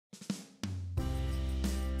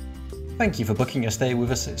Thank you for booking a stay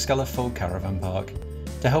with us at Skelwith Fold Caravan Park.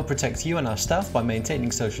 To help protect you and our staff by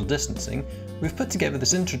maintaining social distancing, we've put together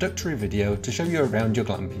this introductory video to show you around your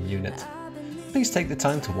glamping unit. Please take the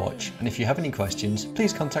time to watch, and if you have any questions,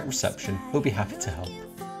 please contact reception, we'll be happy to help.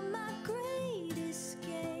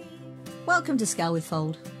 Welcome to Skelwith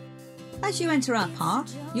Fold. As you enter our park,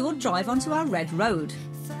 you will drive onto our red road.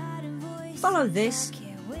 Follow this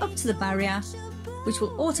up to the barrier, which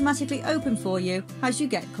will automatically open for you as you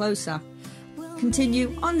get closer.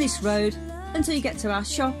 Continue on this road until you get to our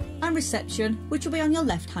shop and reception, which will be on your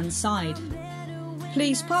left hand side.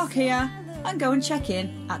 Please park here and go and check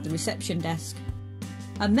in at the reception desk.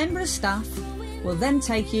 A member of staff will then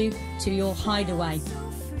take you to your hideaway.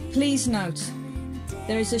 Please note,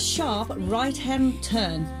 there is a sharp right hand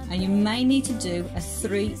turn and you may need to do a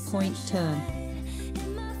 3-point turn.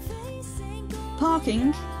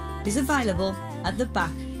 Parking is available at the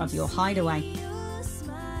back of your hideaway.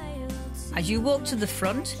 As you walk to the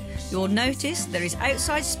front, you'll notice there is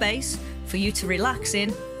outside space for you to relax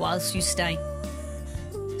in whilst you stay.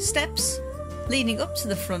 Steps leading up to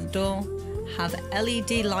the front door have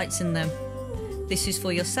LED lights in them. This is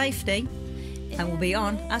for your safety and will be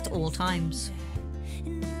on at all times.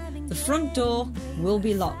 The front door will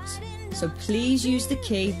be locked, so please use the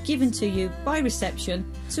key given to you by reception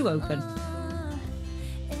to open.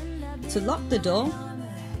 To lock the door,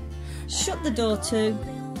 shut the door to,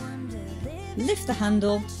 lift the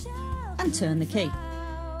handle and turn the key.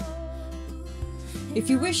 If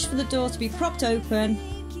you wish for the door to be propped open,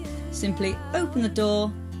 simply open the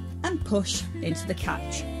door and push into the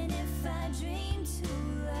catch.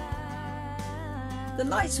 The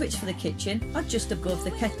light switch for the kitchen are just above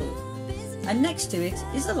the kettle, and next to it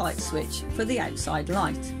is the light switch for the outside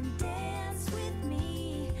light.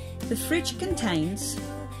 The fridge contains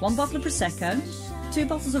 1 bottle of Prosecco, 2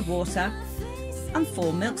 bottles of water and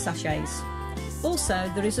 4 milk sachets.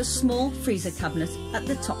 Also, there is a small freezer cabinet at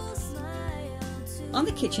the top. On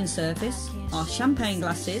the kitchen surface are champagne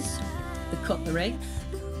glasses, the cutlery,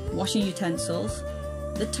 washing utensils,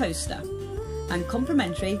 the toaster and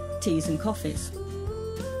complimentary teas and coffees.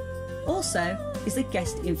 Also is the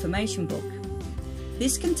guest information book.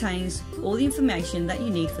 This contains all the information that you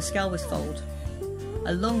need for Skelwith Fold,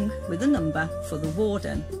 along with a number for the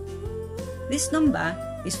Warden. This number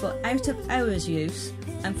is for out of hours use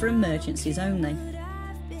and for emergencies only.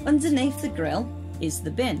 Underneath the grill is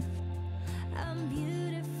the bin.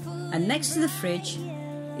 And next to the fridge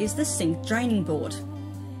is the sink draining board.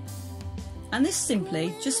 And this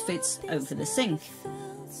simply just fits over the sink.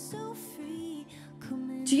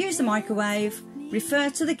 To use the microwave,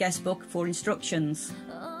 refer to the guest book for instructions.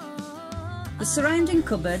 The surrounding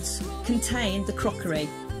cupboards contain the crockery,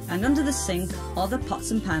 and under the sink are the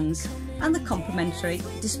pots and pans and the complimentary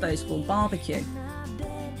disposable barbecue.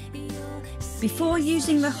 Before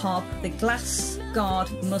using the hob, the glass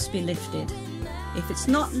guard must be lifted. If it's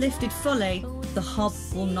not lifted fully, the hob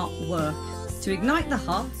will not work. To ignite the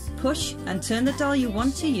hob, push and turn the dial you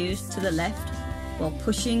want to use to the left while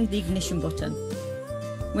pushing the ignition button.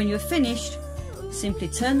 When you're finished, simply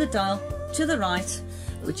turn the dial to the right,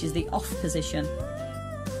 which is the off position.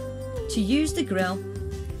 To use the grill,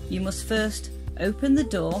 you must first open the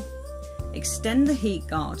door, extend the heat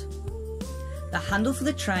guard. The handle for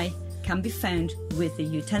the tray can be found with the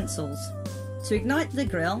utensils. To ignite the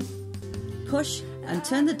grill, push and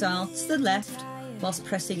turn the dial to the left whilst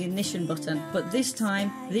pressing the ignition button, but this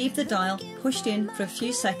time leave the dial pushed in for a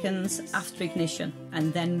few seconds after ignition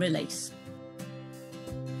and then release.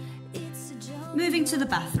 Moving to the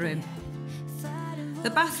bathroom. The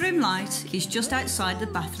bathroom light is just outside the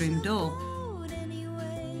bathroom door.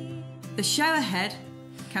 The shower head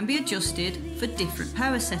can be adjusted for different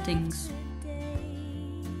power settings.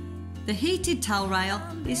 The heated towel rail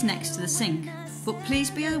is next to the sink, but please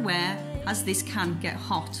be aware as this can get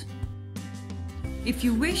hot. If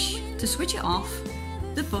you wish to switch it off,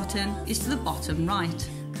 the button is to the bottom right.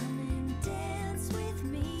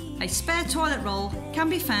 A spare toilet roll can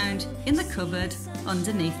be found in the cupboard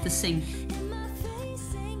underneath the sink.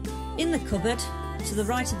 In the cupboard to the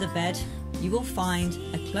right of the bed, you will find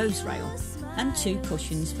a clothes rail and 2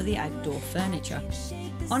 cushions for the outdoor furniture.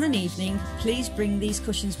 On an evening, please bring these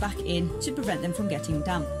cushions back in to prevent them from getting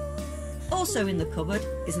damp. Also in the cupboard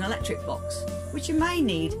is an electric box, which you may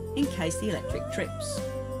need in case the electric trips.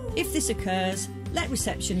 If this occurs, let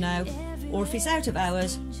reception know, or if it's out of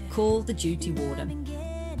hours, call the duty warden.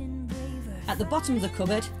 At the bottom of the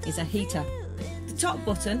cupboard is a heater. The top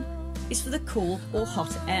button is for the cool or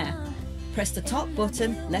hot air. Press the top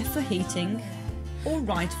button left for heating or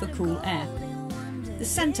right for cool air. The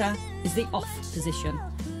centre is the off position.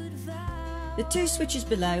 The 2 switches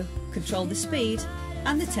below control the speed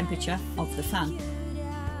and the temperature of the fan.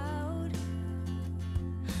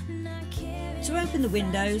 To open the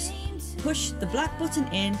windows, push the black button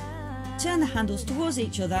in, turn the handles towards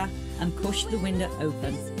each other and push the window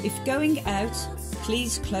open. If going out,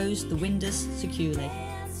 please close the windows securely.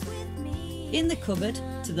 In the cupboard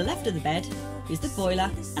to the left of the bed is the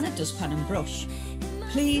boiler and a dustpan and brush.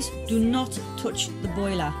 Please do not touch the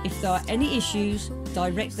boiler. If there are any issues,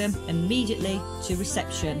 direct them immediately to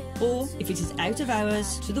reception, or if it is out of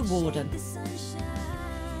hours, to the Warden.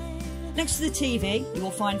 Next to the TV, you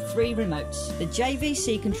will find 3 remotes. The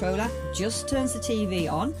JVC controller just turns the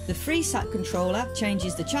TV on, the FreeSat controller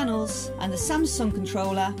changes the channels, and the Samsung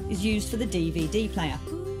controller is used for the DVD player.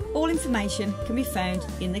 All information can be found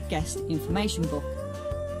in the guest information book.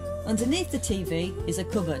 Underneath the TV is a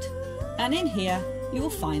cupboard, and in here you will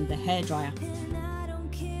find the hairdryer.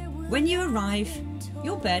 When you arrive,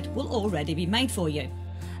 your bed will already be made for you.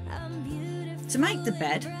 To make the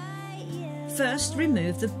bed, first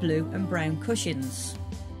remove the blue and brown cushions.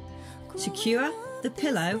 Secure the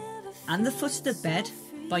pillow and the foot of the bed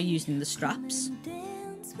by using the straps.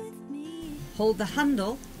 Hold the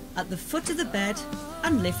handle at the foot of the bed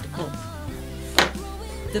and lift up.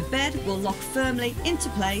 The bed will lock firmly into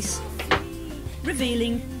place,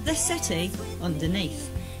 revealing the settee underneath.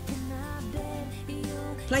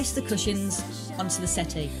 Place the cushions onto the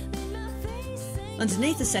settee.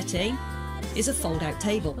 Underneath the settee is a fold-out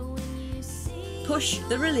table. Push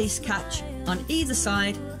the release catch on either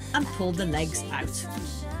side and pull the legs out.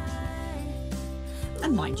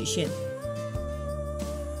 And mind your shin.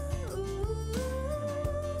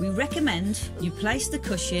 We recommend you place the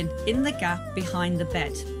cushion in the gap behind the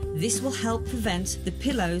bed. This will help prevent the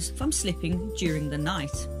pillows from slipping during the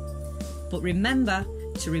night. But remember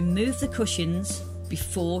to remove the cushions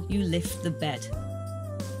before you lift the bed.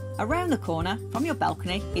 Around the corner from your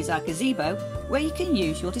balcony is our gazebo, where you can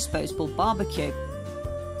use your disposable barbecue.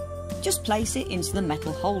 Just place it into the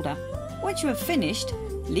metal holder. Once you have finished,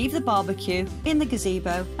 leave the barbecue in the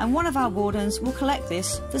gazebo and one of our wardens will collect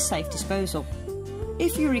this for safe disposal.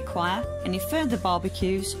 If you require any further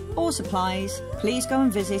barbecues or supplies, please go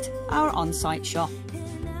and visit our on-site shop.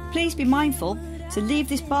 Please be mindful to leave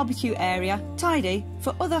this barbecue area tidy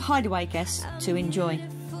for other hideaway guests to enjoy.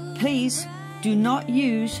 Please do not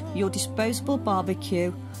use your disposable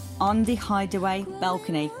barbecue on the hideaway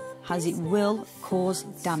balcony, as it will cause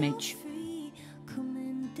damage.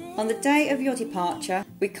 On the day of your departure,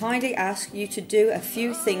 we kindly ask you to do a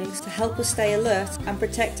few things to help us stay alert and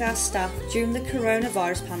protect our staff during the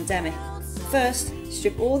coronavirus pandemic. First,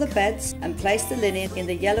 strip all the beds and place the linen in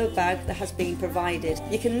the yellow bag that has been provided.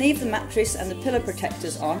 You can leave the mattress and the pillow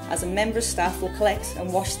protectors on, as a member of staff will collect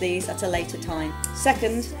and wash these at a later time.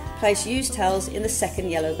 Second, place used towels in the second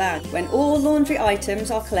yellow bag. When all laundry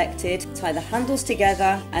items are collected, tie the handles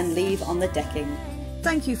together and leave on the decking.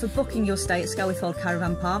 Thank you for booking your stay at Skelwith Fold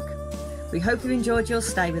Caravan Park. We hope you enjoyed your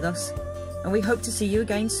stay with us, and we hope to see you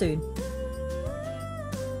again soon.